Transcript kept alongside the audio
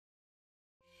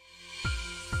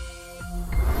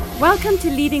Welcome to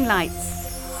Leading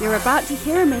Lights. You're about to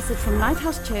hear a message from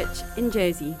Lighthouse Church in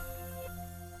Jersey.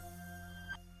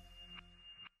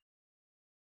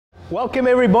 Welcome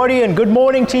everybody and good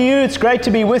morning to you. It's great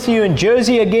to be with you in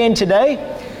Jersey again today.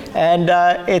 And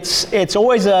it's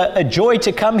always a joy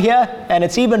to come here, and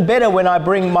it's even better when I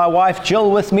bring my wife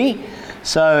Jill with me.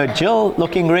 So Jill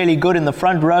looking really good in the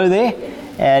front row there,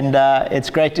 and it's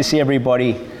great to see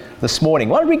everybody this morning.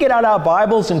 Why don't we get out our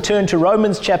Bibles and turn to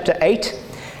Romans chapter 8.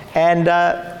 And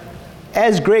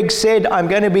as Greg said, I'm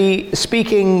going to be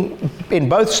speaking in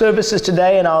both services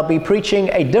today, and I'll be preaching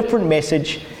a different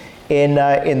message in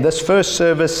this first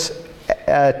service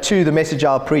to the message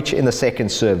I'll preach in the second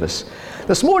service.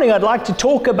 This morning I'd like to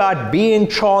talk about being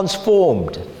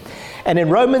transformed. And in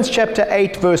Romans chapter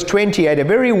 8 verse 28, a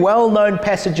very well-known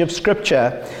passage of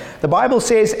scripture, the Bible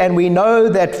says, "And we know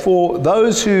that for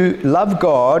those who love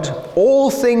God, all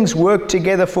things work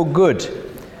together for good,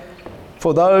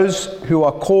 for those who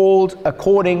are called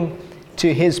according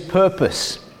to His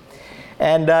purpose."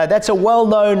 And that's a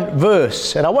well-known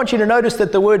verse. And I want you to notice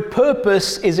that the word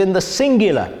purpose is in the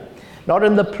singular, not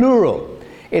in the plural.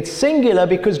 It's singular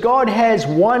because God has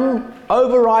one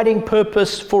overriding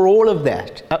purpose for all of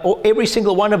that, or every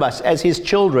single one of us as His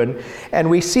children. And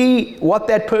we see what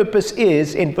that purpose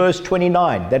is in verse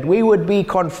 29, that we would be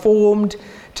conformed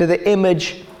to the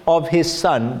image of His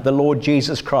Son, the Lord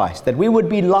Jesus Christ, that we would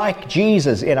be like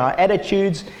Jesus in our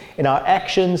attitudes, in our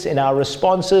actions, in our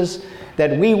responses,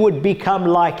 that we would become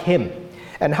like Him.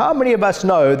 And how many of us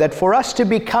know that for us to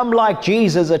become like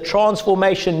Jesus, a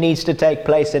transformation needs to take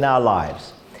place in our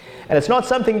lives? And it's not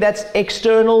something that's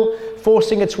external,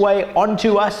 forcing its way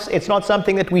onto us. It's not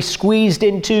something that we squeezed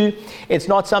into. It's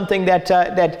not something that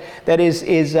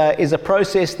is a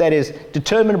process that is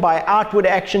determined by outward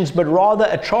actions, but rather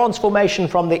a transformation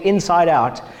from the inside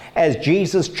out as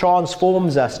Jesus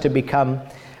transforms us to become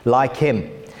like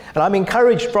Him. And I'm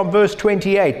encouraged from verse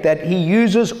 28 that He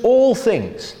uses all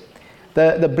things,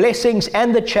 the blessings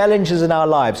and the challenges in our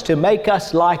lives, to make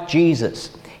us like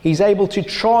Jesus. He's able to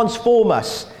transform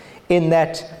us in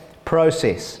that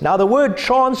process. Now, the word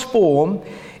transform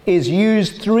is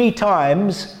used 3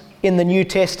 times in the New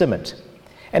Testament,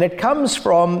 and it comes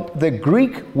from the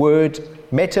Greek word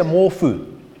metamorpho.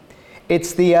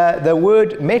 It's the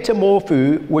word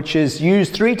metamorpho, which is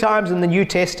used 3 times in the New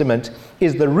Testament,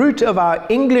 is the root of our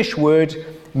English word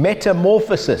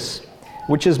metamorphosis,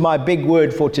 which is my big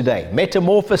word for today,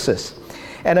 metamorphosis.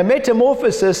 And a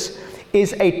metamorphosis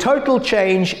is a total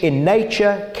change in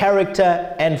nature,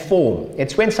 character, and form.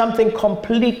 It's when something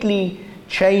completely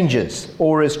changes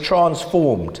or is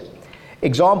transformed.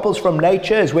 Examples from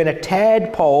nature is when a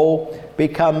tadpole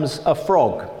becomes a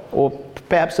frog, or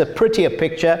perhaps a prettier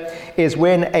picture is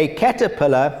when a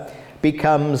caterpillar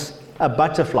becomes a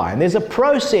butterfly. And there's a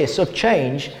process of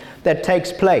change that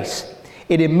takes place.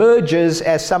 It emerges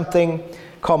as something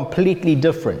completely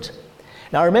different.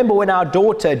 Now, I remember when our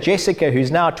daughter, Jessica,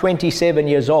 who's now 27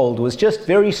 years old, was just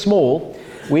very small.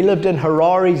 We lived in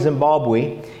Harare,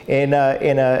 Zimbabwe, in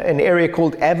an area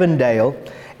called Avondale.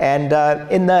 And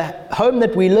in the home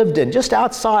that we lived in, just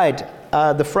outside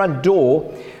the front door,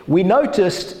 we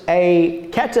noticed a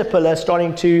caterpillar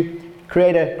starting to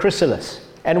create a chrysalis.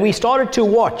 And we started to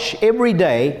watch every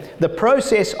day the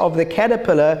process of the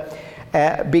caterpillar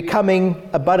becoming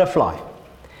a butterfly.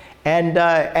 And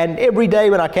every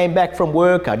day when I came back from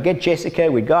work, I'd get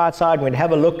Jessica, we'd go outside and we'd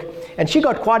have a look. And she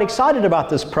got quite excited about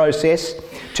this process,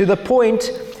 to the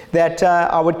point that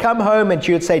I would come home and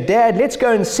she would say, "Dad, let's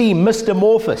go and see Mr.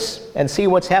 Morphus and see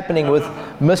what's happening with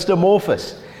Mr.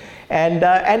 Morphus." And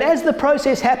as the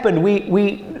process happened,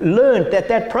 we learned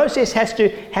that process has to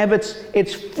have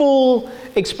its full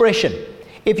expression.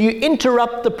 If you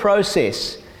interrupt the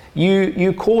process,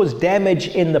 you cause damage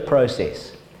in the process.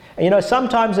 You know,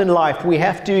 sometimes in life we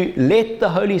have to let the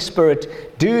Holy Spirit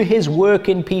do His work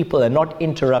in people and not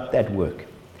interrupt that work.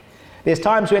 There's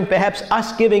times when perhaps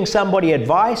us giving somebody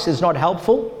advice is not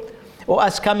helpful, or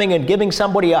us coming and giving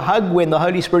somebody a hug when the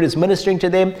Holy Spirit is ministering to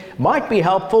them might be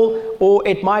helpful, or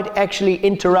it might actually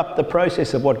interrupt the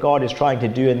process of what God is trying to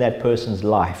do in that person's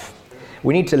life.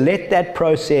 We need to let that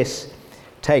process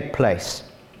take place.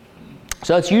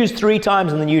 So it's used 3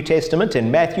 times in the New Testament, in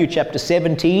Matthew chapter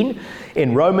 17,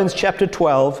 in Romans chapter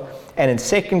 12, and in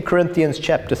 2 Corinthians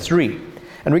chapter 3.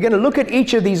 And we're going to look at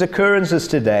each of these occurrences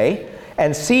today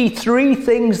and see 3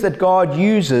 things that God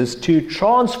uses to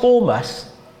transform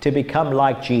us to become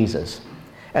like Jesus.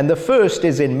 And the first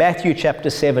is in Matthew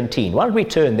chapter 17. Why don't we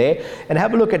turn there and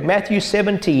have a look at Matthew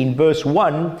 17, verse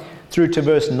 1 through to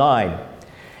verse 9.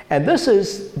 And this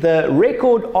is the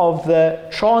record of the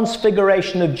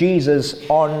transfiguration of Jesus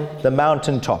on the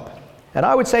mountaintop. And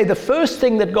I would say the first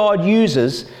thing that God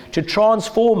uses to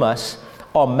transform us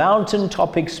are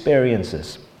mountaintop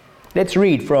experiences. Let's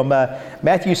read from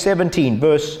Matthew 17,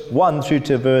 verse 1 through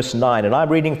to verse 9. And I'm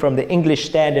reading from the English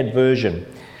Standard Version.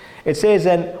 It says,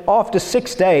 "And after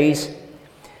 6 days,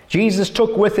 Jesus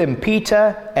took with him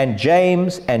Peter and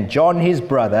James and John his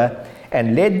brother,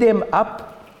 and led them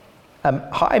up a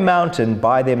high mountain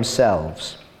by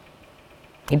themselves."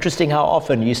 Interesting how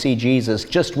often you see Jesus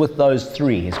just with those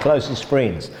three, his closest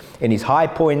friends, in his high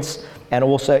points and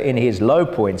also in his low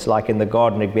points, like in the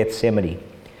Garden of Gethsemane.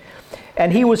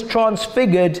 "And he was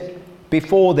transfigured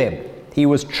before them." He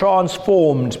was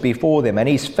transformed before them. "And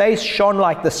his face shone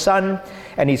like the sun,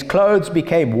 and his clothes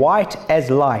became white as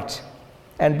light.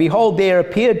 And behold, there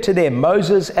appeared to them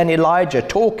Moses and Elijah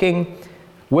talking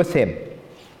with him.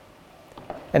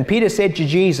 And Peter said to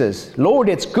Jesus, 'Lord,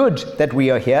 it's good that we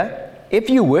are here. If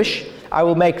you wish, I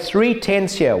will make 3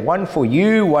 tents here, one for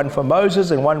you, one for Moses,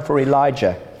 and one for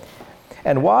Elijah.'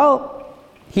 And while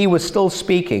he was still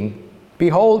speaking,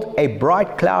 behold, a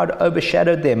bright cloud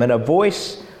overshadowed them, and a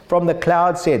voice from the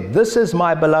cloud said, 'This is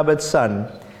my beloved Son,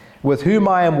 with whom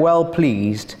I am well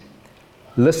pleased.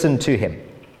 Listen to him.'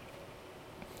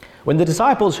 When the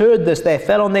disciples heard this, they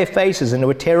fell on their faces and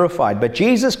were terrified. But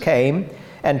Jesus came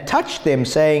and touched them,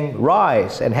 saying,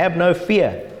 'Rise and have no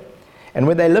fear.' And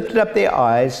when they lifted up their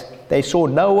eyes, they saw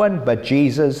no one but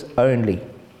Jesus only.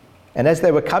 And as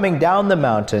they were coming down the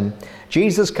mountain,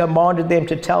 Jesus commanded them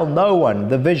to tell no one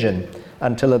the vision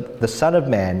until the Son of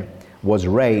Man was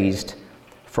raised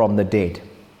from the dead."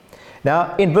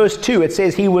 Now, in verse 2, it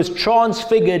says he was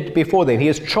transfigured before them. He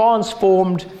is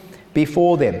transformed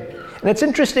before them. And it's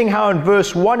interesting how in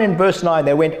verse 1 and verse 9,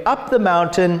 they went up the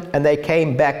mountain and they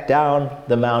came back down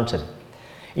the mountain.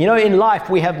 You know, in life,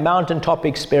 we have mountaintop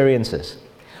experiences.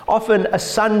 Often a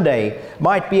Sunday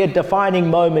might be a defining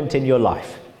moment in your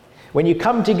life. When you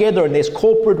come together and there's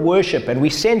corporate worship and we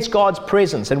sense God's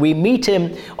presence and we meet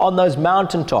him on those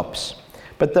mountaintops.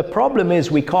 But the problem is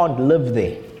we can't live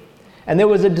there. And there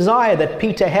was a desire that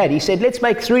Peter had. He said, "Let's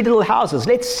make 3 little houses.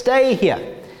 Let's stay here."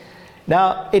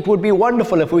 Now, it would be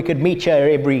wonderful if we could meet here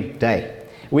every day.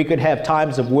 We could have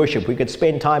times of worship. We could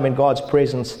spend time in God's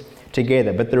presence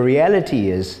together. But the reality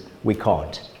is we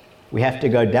can't. We have to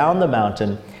go down the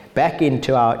mountain, back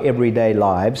into our everyday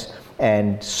lives,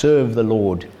 and serve the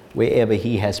Lord wherever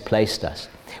he has placed us.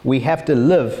 We have to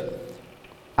live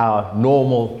our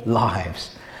normal lives.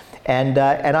 And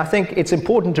I think it's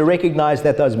important to recognize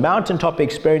that those mountaintop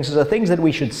experiences are things that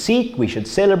we should seek, we should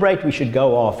celebrate, we should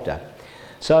go after.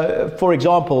 So, for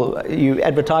example, you're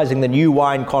advertising the New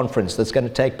Wine Conference that's going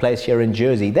to take place here in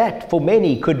Jersey. That, for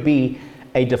many, could be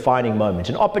a defining moment,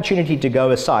 an opportunity to go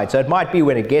aside. So it might be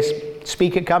when a guest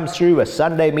speaker comes through, a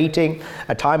Sunday meeting,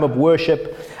 a time of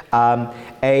worship,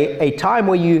 a time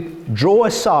where you draw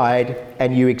aside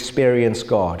and you experience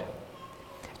God.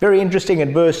 Very interesting,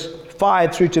 in verse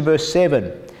 5 through to verse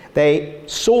 7, they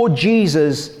saw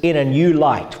Jesus in a new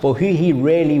light for who he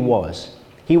really was.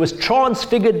 He was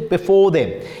transfigured before them.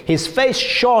 His face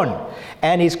shone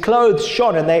and his clothes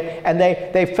shone, and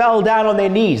they fell down on their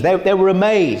knees. They were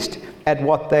amazed at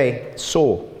what they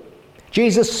saw.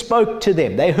 Jesus spoke to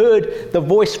them. They heard the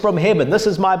voice from heaven. "This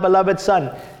is my beloved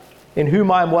Son, in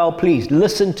whom I am well pleased.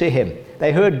 Listen to him."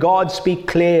 They heard God speak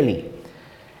clearly.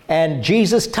 And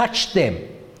Jesus touched them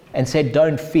and said,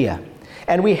 "Don't fear."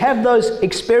 And we have those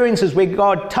experiences where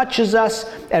God touches us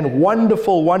and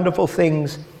wonderful, wonderful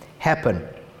things happen.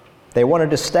 They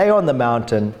wanted to stay on the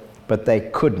mountain, but they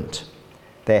couldn't.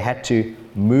 They had to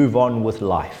move on with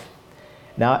life.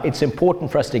 Now, it's important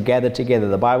for us to gather together.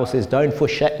 The Bible says, "Don't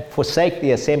forsake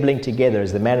the assembling together,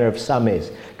 as the manner of some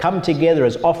is." Come together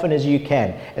as often as you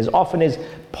can, as often as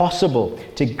possible,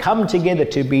 to come together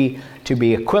to be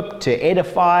equipped, to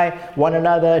edify one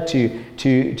another,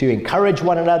 to encourage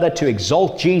one another, to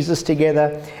exalt Jesus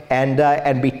together,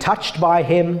 and be touched by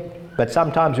him. But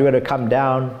sometimes we've got to come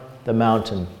down the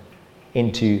mountain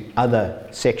into other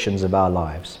sections of our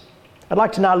lives. I'd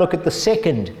like to now look at the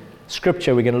second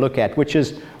scripture we're going to look at, which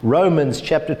is Romans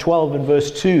chapter 12 and verse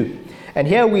 2. And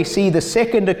here we see the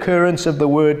second occurrence of the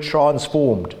word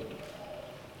transformed.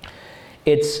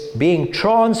 It's being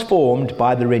transformed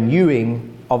by the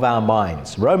renewing of our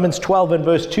minds. Romans 12 and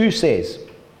verse 2 says,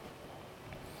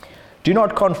 "Do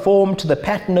not conform to the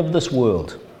pattern of this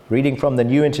world." Reading from the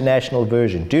New International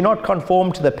Version. "Do not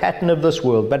conform to the pattern of this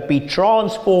world, but be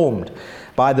transformed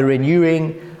by the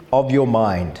renewing of your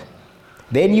mind.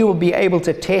 Then you will be able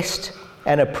to test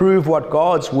and approve what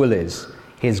God's will is,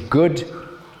 his good,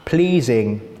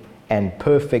 pleasing, and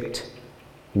perfect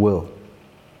will."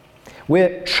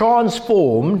 We're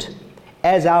transformed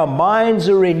as our minds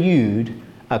are renewed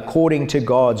according to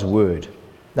God's word.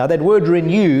 Now that word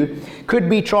renew could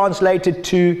be translated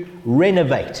to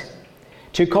renovate,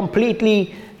 to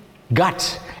completely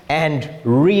gut and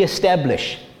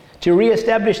re-establish, to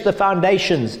re-establish the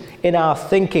foundations in our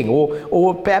thinking,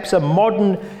 or perhaps a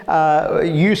modern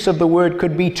use of the word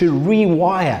could be to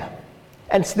rewire.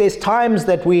 And so there's times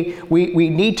that we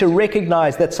need to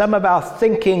recognize that some of our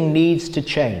thinking needs to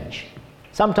change.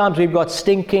 Sometimes we've got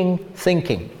stinking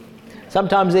thinking.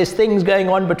 Sometimes there's things going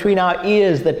on between our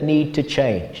ears that need to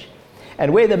change.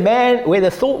 And where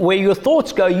your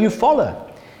thoughts go, you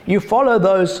follow. You follow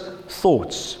those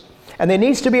thoughts. And there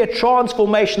needs to be a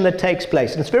transformation that takes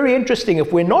place. And it's very interesting,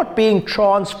 if we're not being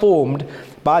transformed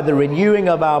by the renewing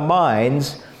of our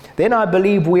minds, then I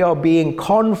believe we are being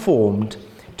conformed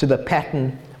to the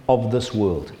pattern of this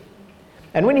world.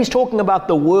 And when he's talking about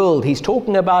the world, he's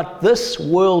talking about this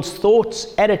world's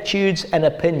thoughts, attitudes, and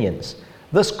opinions.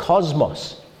 This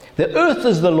cosmos. The earth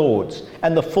is the Lord's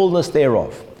and the fullness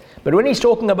thereof. But when he's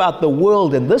talking about the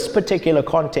world in this particular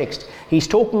context, he's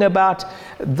talking about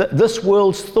this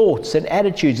world's thoughts and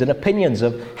attitudes and opinions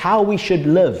of how we should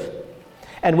live.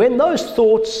 And when those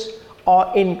thoughts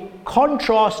are in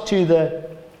contrast to the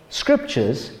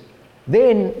scriptures,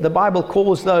 then the Bible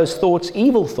calls those thoughts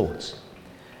evil thoughts.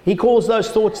 He calls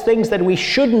those thoughts things that we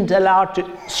shouldn't allow to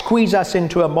squeeze us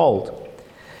into a mold.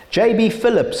 J.B.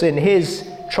 Phillips, in his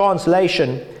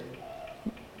translation,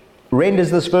 renders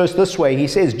this verse this way. He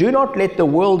says, "Do not let the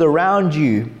world around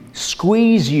you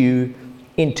squeeze you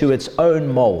into its own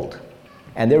mold."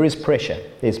 And there is pressure.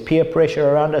 There's peer pressure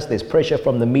around us. There's pressure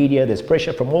from the media. There's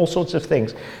pressure from all sorts of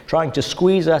things trying to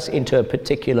squeeze us into a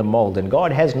particular mold. And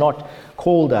God has not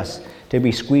called us to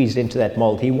be squeezed into that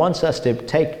mold. He wants us to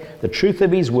take the truth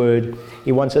of His Word.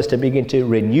 He wants us to begin to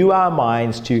renew our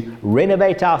minds, to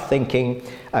renovate our thinking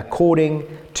according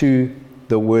to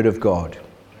the Word of God.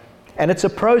 And it's a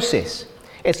process.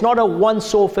 It's not a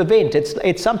once-off event.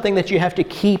 It's something that you have to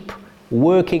keep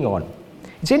working on.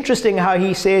 It's interesting how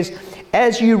he says,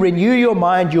 as you renew your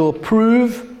mind, you'll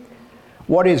prove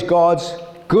what is God's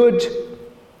good,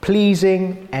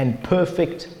 pleasing, and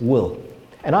perfect will.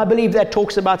 And I believe that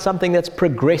talks about something that's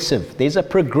progressive. There's a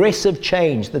progressive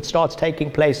change that starts taking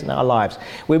place in our lives,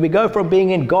 where we go from being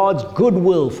in God's good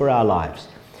will for our lives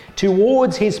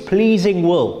towards His pleasing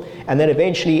will, and then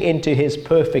eventually into His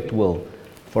perfect will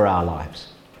for our lives.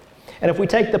 And if we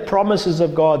take the promises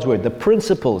of God's Word, the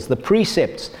principles, the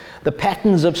precepts, the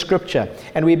patterns of Scripture,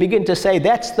 and we begin to say,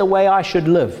 that's the way I should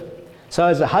live. So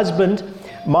as a husband,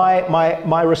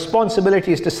 my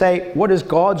responsibility is to say, what does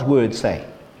God's Word say?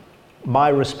 My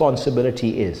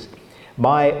responsibility is.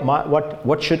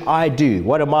 What should I do?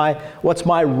 What's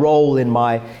my role in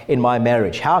my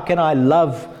marriage? How can I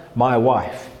love my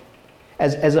wife?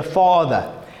 As a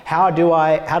father, how do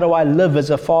I live as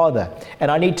a father? And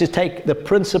I need to take the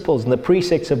principles and the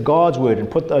precepts of God's Word and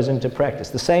put those into practice.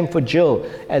 The same for Jill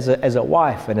as a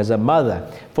wife and as a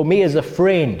mother. For me as a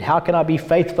friend, how can I be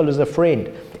faithful as a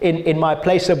friend? In my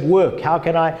place of work, how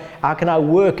can I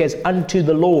work as unto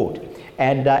the Lord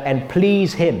and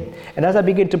please Him? And as I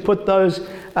begin to put those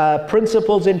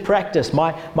principles in practice,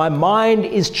 my mind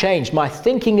is changed, my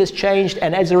thinking is changed,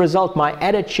 and as a result, my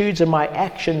attitudes and my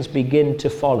actions begin to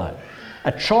follow.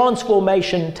 A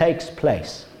transformation takes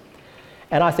place.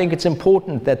 And I think it's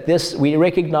important that we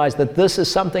recognize that this is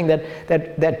something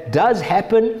that does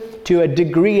happen to a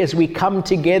degree as we come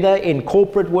together in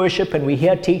corporate worship and we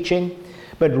hear teaching,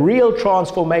 but real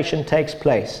transformation takes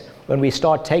place when we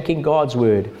start taking God's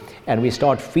Word and we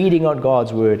start feeding on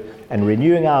God's Word and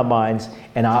renewing our minds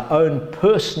and our own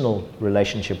personal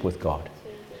relationship with God.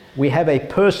 We have a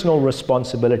personal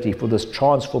responsibility for this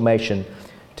transformation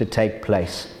to take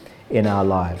place in our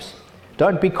lives.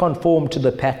 Don't be conformed to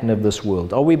the pattern of this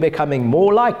world. Are we becoming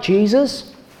more like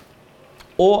Jesus,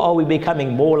 or are we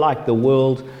becoming more like the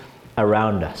world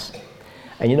around us?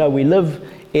 And we live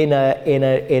in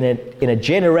a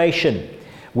generation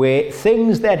where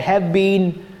things that have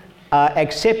been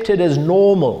accepted as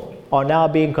normal are now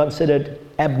being considered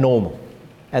abnormal,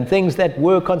 and things that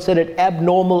were considered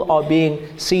abnormal are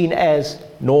being seen as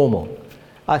normal.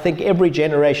 I think every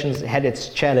generation's had its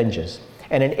challenges.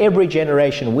 And in every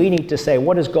generation, we need to say,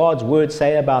 what does God's Word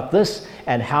say about this,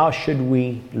 and how should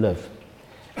we live?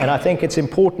 And I think it's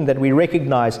important that we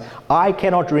recognize, I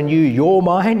cannot renew your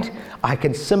mind. I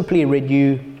can simply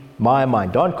renew my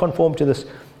mind. Don't conform to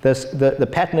the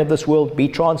pattern of this world. Be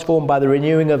transformed by the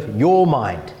renewing of your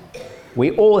mind.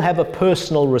 We all have a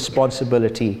personal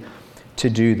responsibility to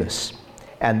do this.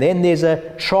 And then there's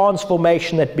a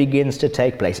transformation that begins to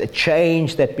take place, a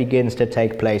change that begins to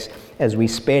take place as we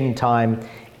spend time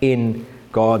in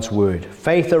God's Word.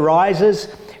 Faith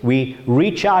arises We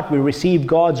reach out, we receive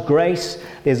God's grace.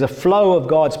 There's a flow of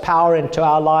God's power into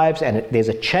our lives, and there's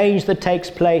a change that takes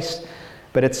place.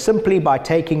 But it's simply by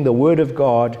taking the Word of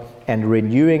God and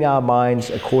renewing our minds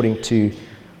according to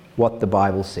what the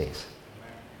Bible says.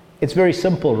 It's very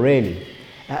simple, really.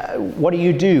 What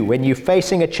do? When you're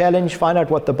facing a challenge, find out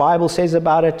what the Bible says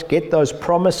about it, get those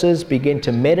promises, begin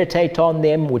to meditate on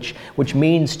them, which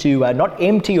means to not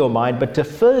empty your mind, but to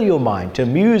fill your mind, to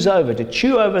muse over, to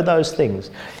chew over those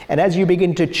things. And as you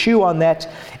begin to chew on that,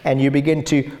 and you begin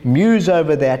to muse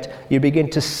over that, you begin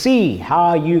to see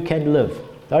how you can live.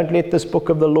 Don't let this book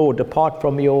of the law depart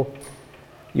from your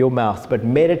mouth, but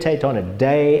meditate on it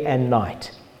day and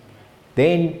night.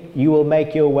 Then you will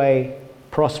make your way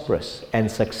prosperous and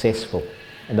successful.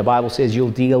 And the Bible says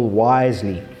you'll deal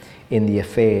wisely in the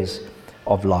affairs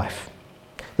of life.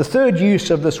 The third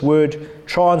use of this word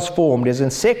transformed is in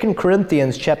 2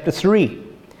 Corinthians chapter 3.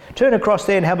 Turn across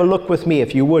there and have a look with me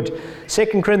if you would. 2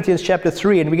 Corinthians chapter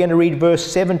 3, and we're going to read verse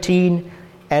 17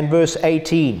 and verse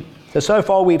 18. So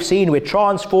far we've seen we're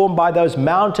transformed by those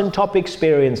mountaintop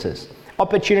experiences.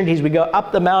 Opportunities, we go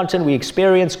up the mountain, we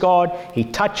experience God, He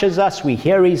touches us, we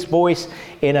hear His voice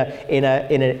in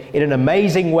an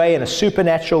amazing way, in a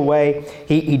supernatural way.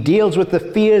 He deals with the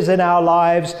fears in our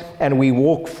lives, and we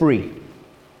walk free.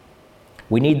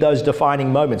 We need those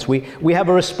defining moments. We have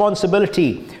a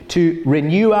responsibility to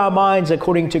renew our minds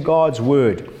according to God's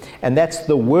Word, and that's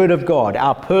the Word of God,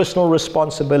 our personal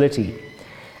responsibility.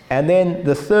 And then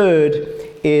the third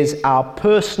is our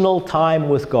personal time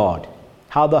with God.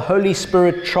 How the Holy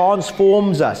Spirit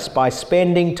transforms us by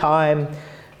spending time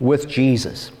with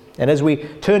Jesus. And as we're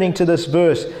turning to this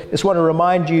verse, I just want to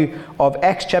remind you of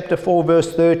Acts chapter 4,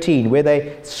 verse 13, where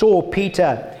they saw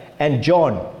Peter and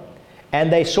John,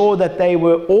 and they saw that they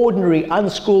were ordinary,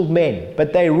 unschooled men,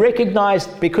 but they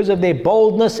recognized because of their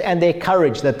boldness and their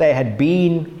courage that they had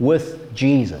been with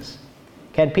Jesus.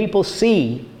 Can people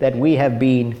see that we have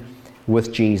been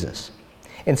with Jesus?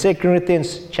 In 2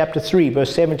 Corinthians chapter 3,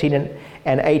 verse 17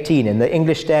 and 18, in the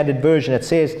English Standard Version, it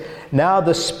says, Now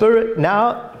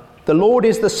the Lord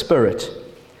is the Spirit,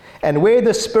 and where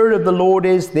the Spirit of the Lord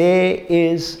is, there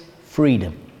is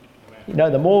freedom. You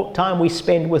know, the more time we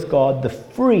spend with God, the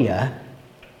freer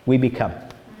we become.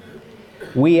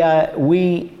 We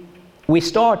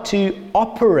start to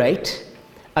operate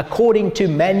according to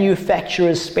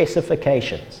manufacturer's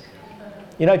specifications.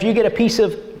 You know, if you get a piece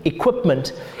of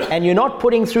equipment and you're not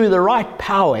putting through the right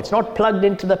power, it's not plugged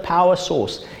into the power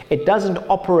source, it doesn't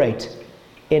operate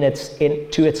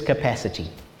to its capacity.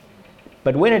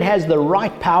 But when it has the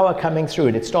right power coming through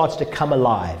it, it starts to come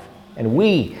alive. And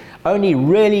we only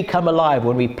really come alive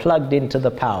when we plugged into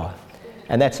the power.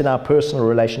 And that's in our personal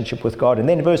relationship with God. And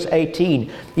then verse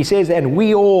 18, he says, And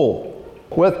we all,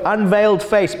 with unveiled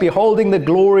face, beholding the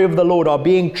glory of the Lord, are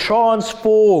being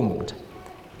transformed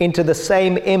into the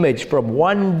same image from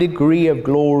one degree of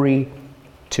glory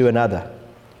to another.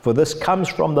 For this comes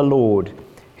from the Lord,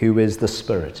 who is the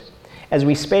Spirit. As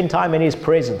we spend time in His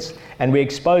presence and we're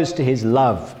exposed to His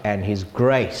love and His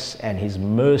grace and His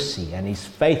mercy and His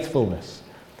faithfulness,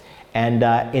 and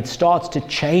it starts to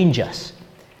change us.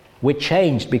 We're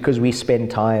changed because we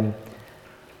spend time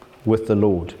with the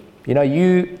Lord. You know,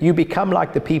 you become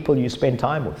like the people you spend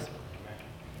time with.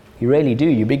 You really do.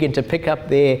 You begin to pick up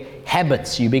their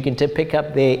habits. You begin to pick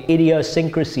up their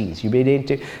idiosyncrasies. You begin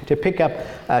to pick up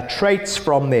traits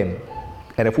from them.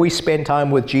 And if we spend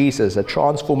time with Jesus, a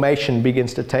transformation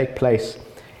begins to take place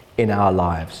in our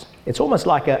lives. It's almost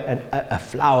like a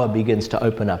flower begins to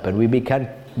open up and we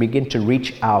begin to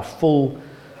reach our full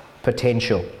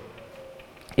potential.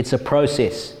 It's a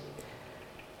process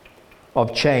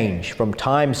of change from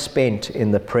time spent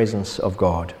in the presence of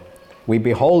God. We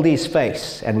behold His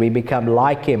face and we become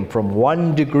like Him from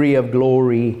one degree of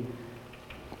glory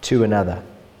to another.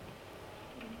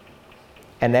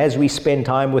 And as we spend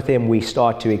time with Him, we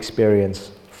start to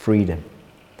experience freedom.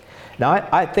 Now,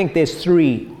 I think there's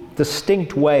three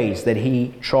distinct ways that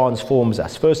He transforms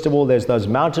us. First of all, there's those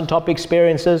mountaintop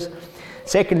experiences.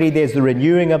 Secondly, there's the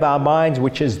renewing of our minds,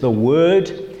 which is the Word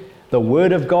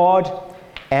of God.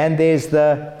 And there's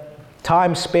the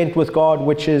time spent with God,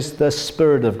 which is the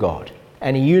Spirit of God.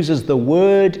 And He uses the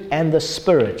Word and the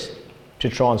Spirit to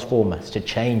transform us, to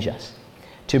change us,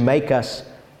 to make us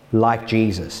like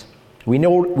Jesus. We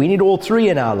need all three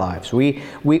in our lives. We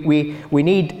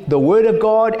need the Word of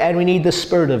God and we need the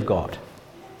Spirit of God.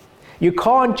 You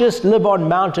can't just live on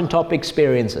mountaintop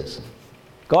experiences.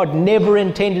 God never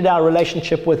intended our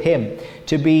relationship with Him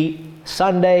to be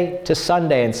Sunday to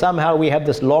Sunday, and somehow we have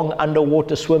this long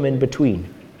underwater swim in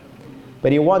between.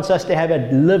 But He wants us to have a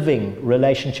living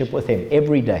relationship with Him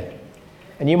every day.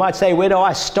 And you might say, where do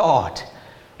I start?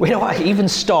 Where do I even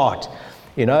start?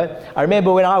 You know, I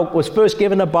remember when I was first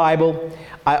given a Bible,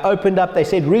 I opened up, they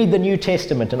said, read the New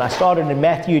Testament. And I started in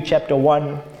Matthew chapter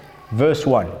 1, verse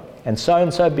 1. And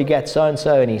so begat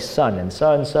so-and-so and his son. And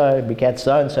so begat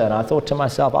so-and-so. And I thought to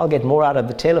myself, I'll get more out of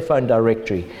the telephone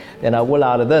directory than I will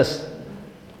out of this.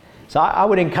 So I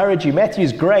would encourage you,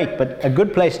 Matthew's great, but a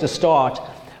good place to start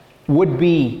would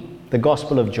be the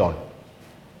Gospel of John.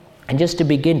 And just to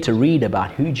begin to read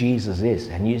about who Jesus is.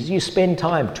 And you spend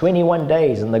time, 21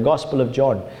 days in the Gospel of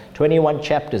John, 21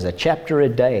 chapters, a chapter a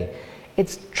day.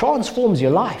 It transforms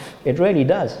your life. It really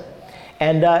does.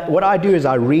 And what I do is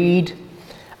I read,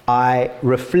 I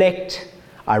reflect,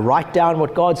 I write down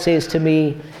what God says to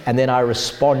me, and then I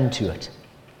respond to it.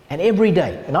 And every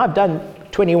day, and I've done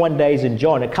 21 days in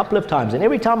John a couple of times, and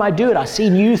every time I do it, I see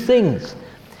new things.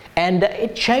 And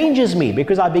it changes me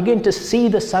because I begin to see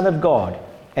the Son of God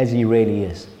as he really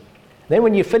is. Then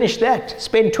when you finish that,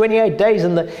 spend 28 days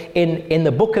in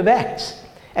the book of Acts,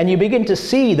 and you begin to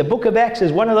see the book of Acts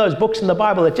is one of those books in the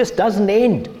Bible that just doesn't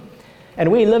end.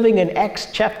 And we're living in Acts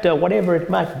chapter, whatever it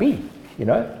might be,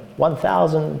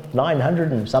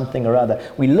 1,900 and something or other.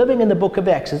 We're living in the book of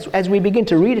Acts. As we begin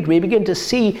to read it, we begin to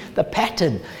see the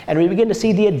pattern, and we begin to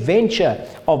see the adventure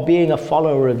of being a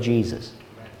follower of Jesus.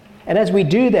 And as we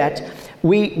do that,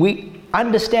 we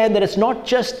understand that it's not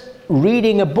just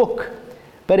reading a book,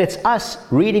 but it's us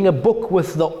reading a book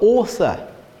with the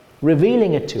author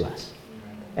revealing it to us.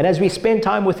 And as we spend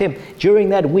time with him during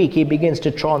that week, he begins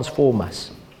to transform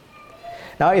us.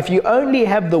 Now, if you only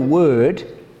have the word,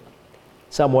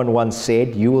 someone once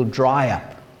said, you will dry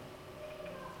up.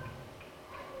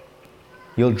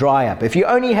 You'll dry up. If you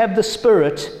only have the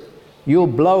Spirit, you'll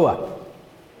blow up.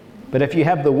 But if you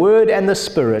have the Word and the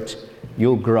Spirit,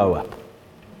 you'll grow up.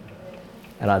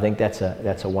 And I think that's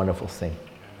a wonderful thing.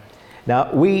 Now,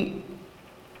 we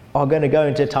are going to go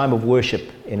into a time of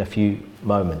worship in a few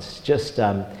moments. Just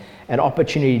an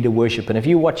opportunity to worship. And if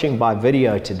you're watching by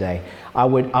video today, I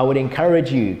would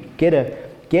encourage you, get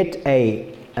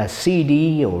a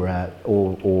CD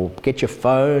or get your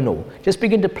phone, or just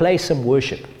begin to play some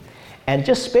worship. And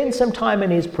just spend some time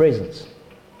in his presence.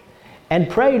 And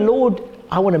pray, Lord,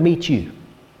 I want to meet you.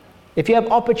 If you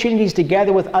have opportunities to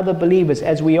gather with other believers,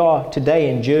 as we are today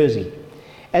in Jersey,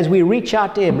 as we reach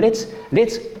out to him, let's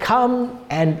come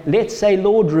and let's say,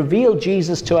 Lord, reveal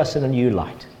Jesus to us in a new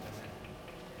light.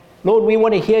 Lord, we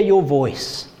want to hear your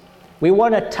voice. We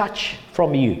want a touch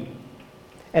from you.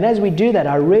 And as we do that,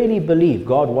 I really believe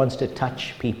God wants to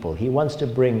touch people. He wants to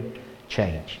bring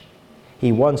change.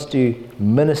 He wants to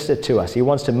minister to us. He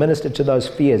wants to minister to those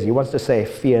fears. He wants to say,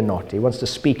 fear not. He wants to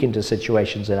speak into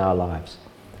situations in our lives.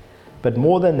 But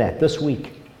more than that, this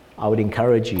week, I would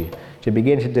encourage you to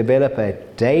begin to develop a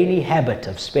daily habit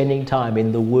of spending time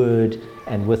in the Word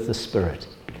and with the Spirit,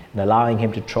 and allowing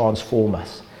him to transform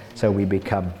us so we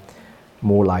become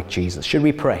more like Jesus. Should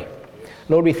we pray?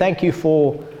 Lord, we thank you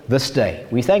for this day.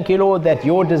 We thank you, Lord, that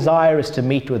your desire is to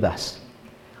meet with us.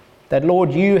 That,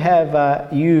 Lord,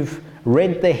 you've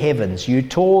rent the heavens. You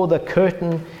tore the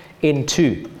curtain in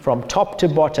two from top to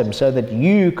bottom so that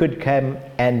you could come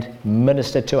and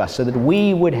minister to us, so that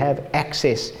we would have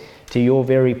access to your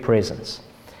very presence.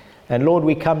 And Lord,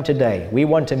 we come today. We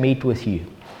want to meet with you.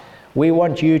 We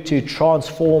want you to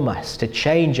transform us, to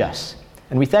change us.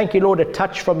 And we thank you, Lord, a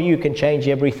touch from you can change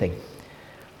everything.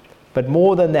 But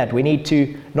more than that, we need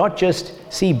to not just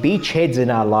see beachheads in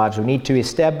our lives. We need to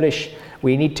establish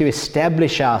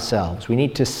ourselves. We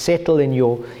need to settle in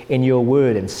your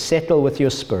word and settle with your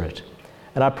Spirit.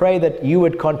 And I pray that you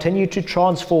would continue to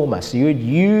transform us. You would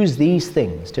use these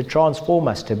things to transform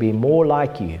us to be more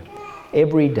like you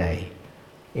every day.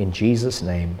 In Jesus'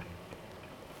 name,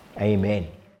 amen.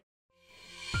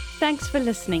 Thanks for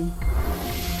listening.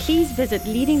 Please visit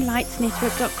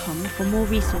leadinglightsnetwork.com for more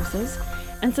resources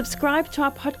and subscribe to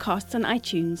our podcasts on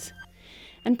iTunes.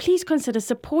 And please consider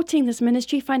supporting this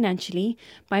ministry financially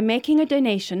by making a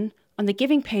donation on the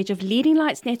giving page of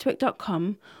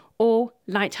leadinglightsnetwork.com or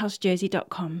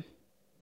lighthousejersey.com.